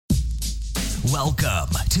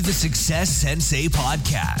Welcome to the Success Sensei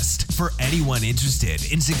podcast for anyone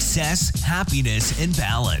interested in success, happiness, and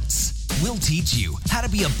balance. We'll teach you how to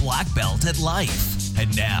be a black belt at life.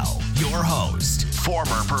 And now, your host,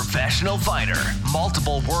 former professional fighter,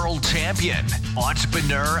 multiple world champion,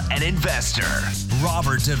 entrepreneur, and investor,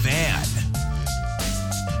 Robert Devan.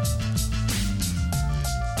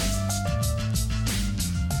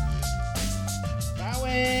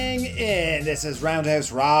 In. This is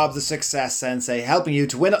Roundhouse Rob, the Success Sensei, helping you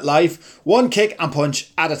to win at life, one kick and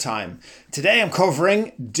punch at a time. Today I'm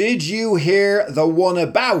covering Did You Hear the One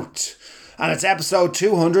About? And it's episode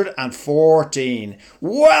 214.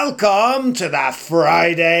 Welcome to the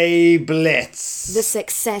Friday Blitz. The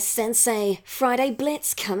Success Sensei, Friday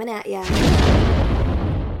Blitz coming at ya.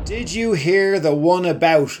 Did you hear the one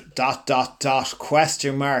about ...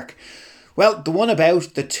 question mark. Well, the one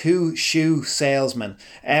about the two shoe salesman.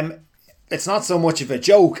 It's not so much of a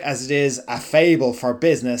joke as it is a fable for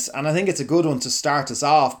business. And I think it's a good one to start us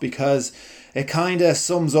off because it kind of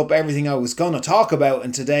sums up everything I was going to talk about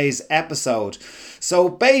in today's episode. So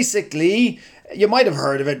basically, you might have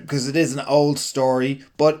heard of it because it is an old story,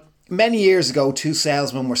 but many years ago, two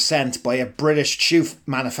salesmen were sent by a British shoe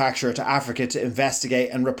manufacturer to Africa to investigate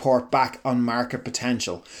and report back on market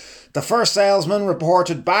potential. The first salesman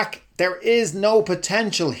reported back, "There is no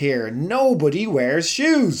potential here. Nobody wears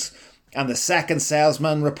shoes." And the second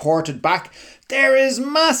salesman reported back, "There is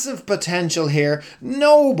massive potential here.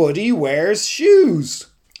 Nobody wears shoes."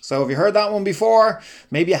 So have you heard that one before?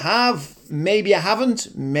 Maybe you have, maybe you haven't,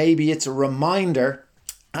 maybe it's a reminder.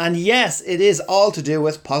 And yes, it is all to do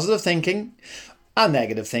with positive thinking and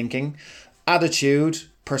negative thinking, attitude,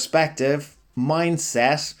 perspective,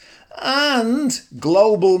 mindset, and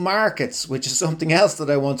global markets, which is something else that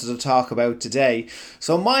I wanted to talk about today.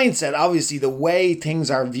 So mindset, obviously the way things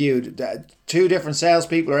are viewed. Two different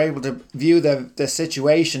salespeople are able to view the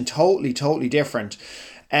situation totally different.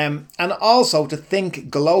 And also to think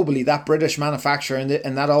globally. That British manufacturer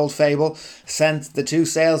in that old fable sent the two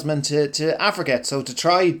salesmen to Africa. So to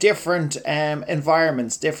try different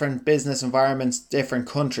environments, different business environments, different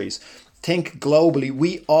countries. Think globally.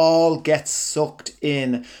 We all get sucked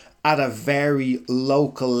in at a very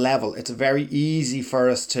local level. It's very easy for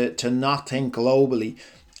us to not think globally.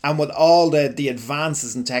 And with all the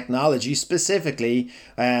advances in technology, specifically,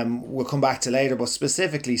 we'll come back to later, but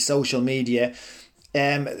specifically social media,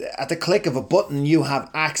 at the click of a button, you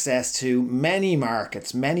have access to many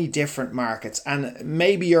markets, many different markets, and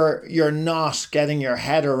maybe you're not getting your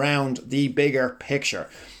head around the bigger picture.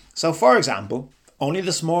 So for example, only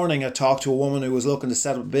this morning I talked to a woman who was looking to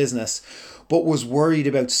set up a business but was worried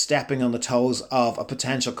about stepping on the toes of a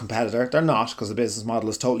potential competitor. They're not, because the business model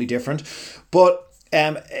is totally different. But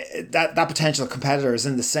that potential competitor is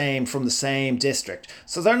from the same district.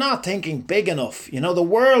 So they're not thinking big enough. You know, the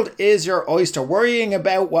world is your oyster. Worrying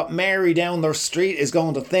about what Mary down the street is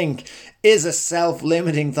going to think is a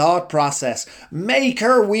self-limiting thought process. Make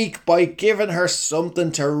her weak by giving her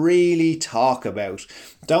something to really talk about.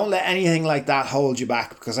 Don't let anything like that hold you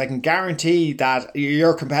back, because I can guarantee that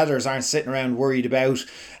your competitors aren't sitting around worried about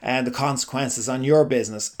the consequences on your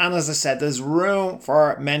business. And as I said, there's room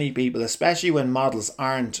for many people, especially when models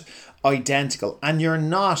aren't identical. And you're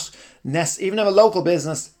not, even if a local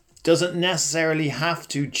business doesn't necessarily have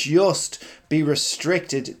to just be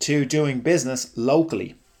restricted to doing business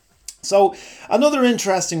locally. So another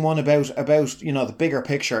interesting one about the bigger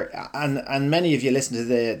picture, and many of you listen to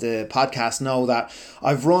the podcast know that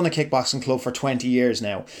I've run a kickboxing club for 20 years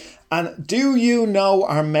now. And do you know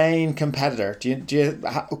our main competitor? Could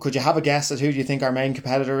you have a guess at who do you think our main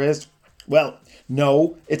competitor is? Well,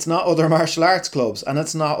 no, it's not other martial arts clubs and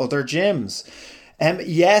it's not other gyms.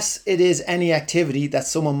 Yes, it is any activity that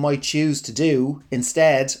someone might choose to do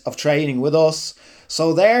instead of training with us.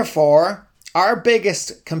 So therefore, our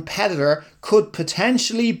biggest competitor could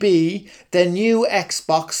potentially be the new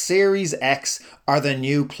Xbox Series X or the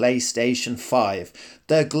new PlayStation 5.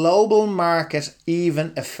 The global market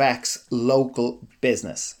even affects local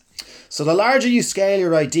business. So the larger you scale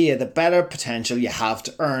your idea, the better potential you have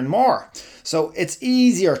to earn more. So it's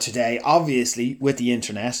easier today, obviously, with the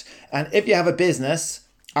internet. And if you have a business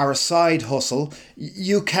or a side hustle,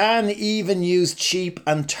 you can even use cheap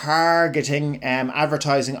and targeting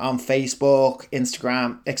advertising on Facebook,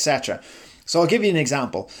 Instagram, etc. So I'll give you an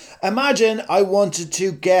example. Imagine I wanted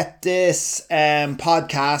to get this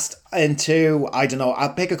podcast into, I don't know,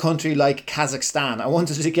 I'll pick a country like Kazakhstan. I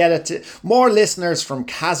wanted to get it to more listeners from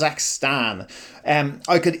Kazakhstan.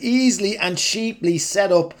 I could easily and cheaply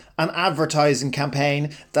set up an advertising campaign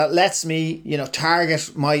that lets me,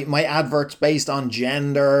 target my adverts based on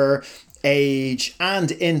gender, age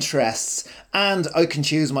and interests, and I can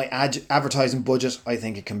choose my advertising budget. I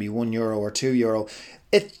think it can be €1 or €2.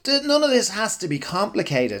 None of this has to be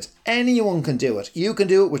complicated. Anyone can do it. You can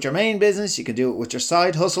do it with your main business. You can do it with your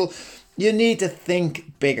side hustle. You need to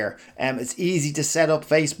think bigger. It's easy to set up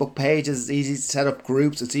Facebook pages. It's easy to set up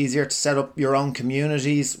groups. It's easier to set up your own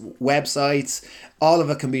communities, websites. All of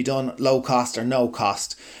it can be done low cost or no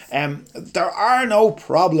cost. There are no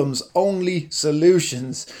problems, only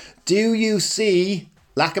solutions. Do you see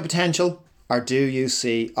lack of potential, or do you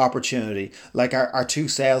see opportunity? Like our two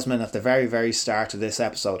salesmen at the very, very start of this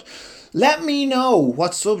episode. Let me know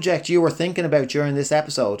what subject you were thinking about during this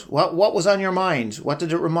episode. What was on your mind? What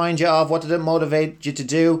did it remind you of? What did it motivate you to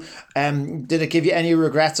do? Did it give you any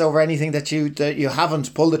regrets over anything that you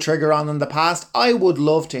haven't pulled the trigger on in the past? I would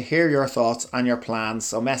love to hear your thoughts and your plans.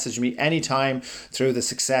 So message me anytime through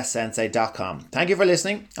thesuccesssensei.com. Thank you for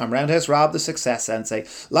listening. I'm Roundhouse Rob, the Success Sensei.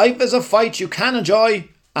 Life is a fight you can enjoy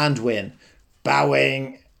and win.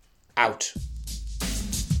 Bowing out.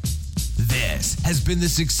 This has been the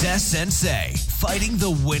Success Sensei, fighting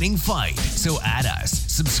the winning fight. So add us,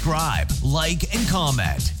 subscribe, like, and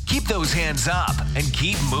comment. Keep those hands up and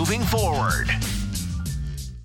keep moving forward.